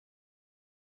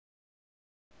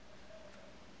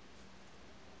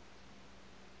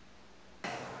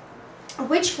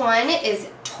Which one is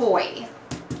toy?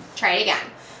 Try it again.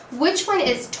 Which one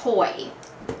is toy?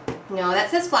 No,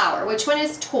 that says flower. Which one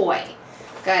is toy?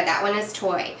 Good, that one is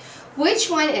toy. Which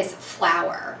one is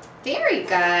flower? Very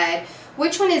good.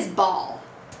 Which one is ball?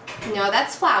 No,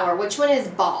 that's flower. Which one is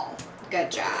ball? Good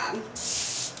job.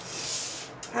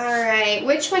 All right,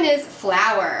 which one is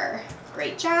flower?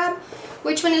 Great job.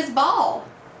 Which one is ball?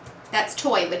 That's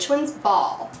toy. Which one's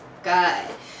ball? Good.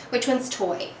 Which one's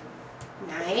toy?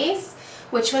 Nice.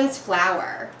 Which one's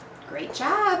flower? Great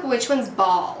job. Which one's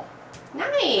ball?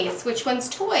 Nice. Which one's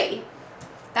toy?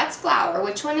 That's flower.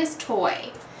 Which one is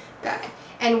toy? Good.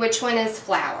 And which one is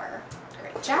flower?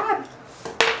 Great job.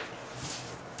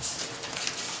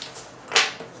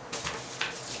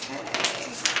 Okay.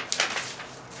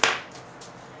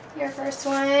 Your first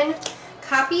one.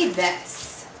 Copy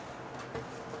this.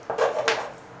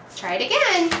 Try it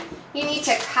again. You need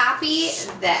to copy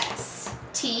this.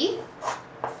 T.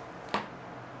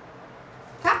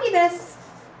 Copy this.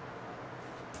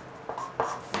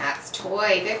 That's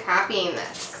toy. Good copying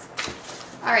this.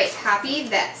 All right, copy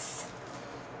this.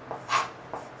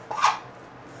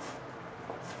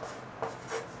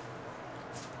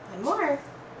 One more.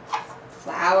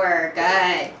 Flower.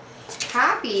 Good.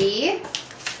 Copy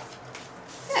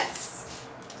this.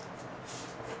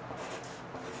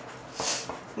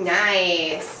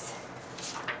 Nice.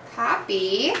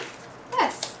 Copy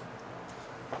this.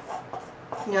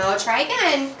 No, try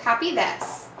again. Copy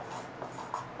this.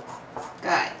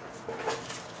 Good.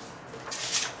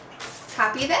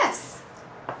 Copy this.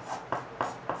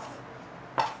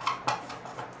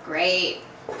 Great.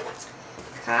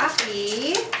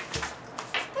 Copy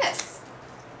this.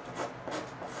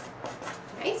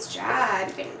 Nice job.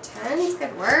 You're getting 10s.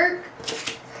 Good work.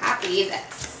 Copy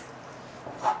this.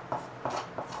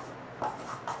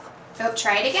 Oh,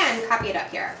 try it again. Copy it up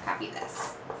here. Copy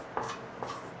this.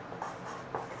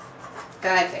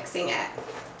 Good, fixing it.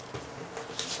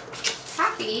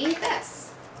 Copy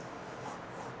this.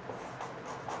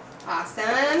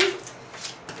 Awesome.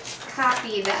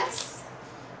 Copy this.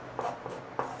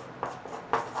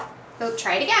 Oh,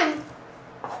 try it again.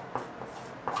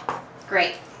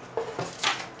 Great.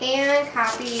 And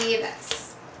copy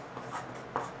this.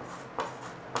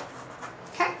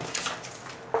 Okay.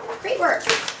 Great work.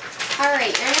 All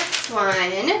right, your next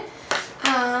one.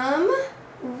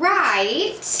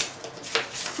 Write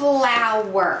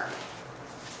flower.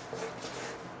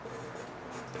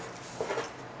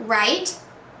 Write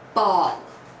ball.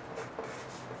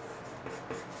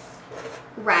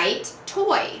 Write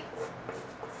toy.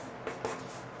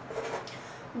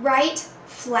 Write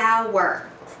flower.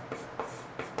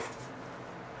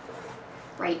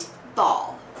 Write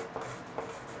ball.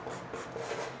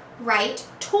 Write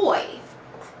toy.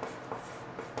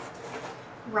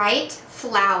 Write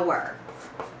flower.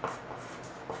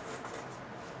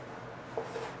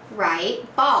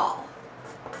 Write ball.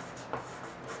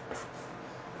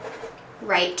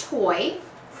 Write toy.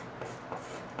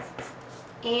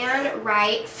 And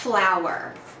write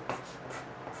flower.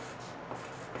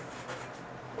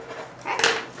 Okay.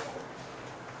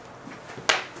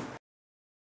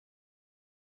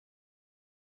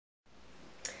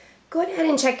 Go ahead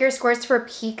and check your scores for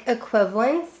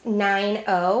PEAK-Equivalence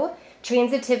 9O,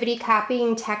 Transitivity,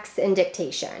 Copying, Text, and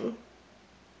Dictation.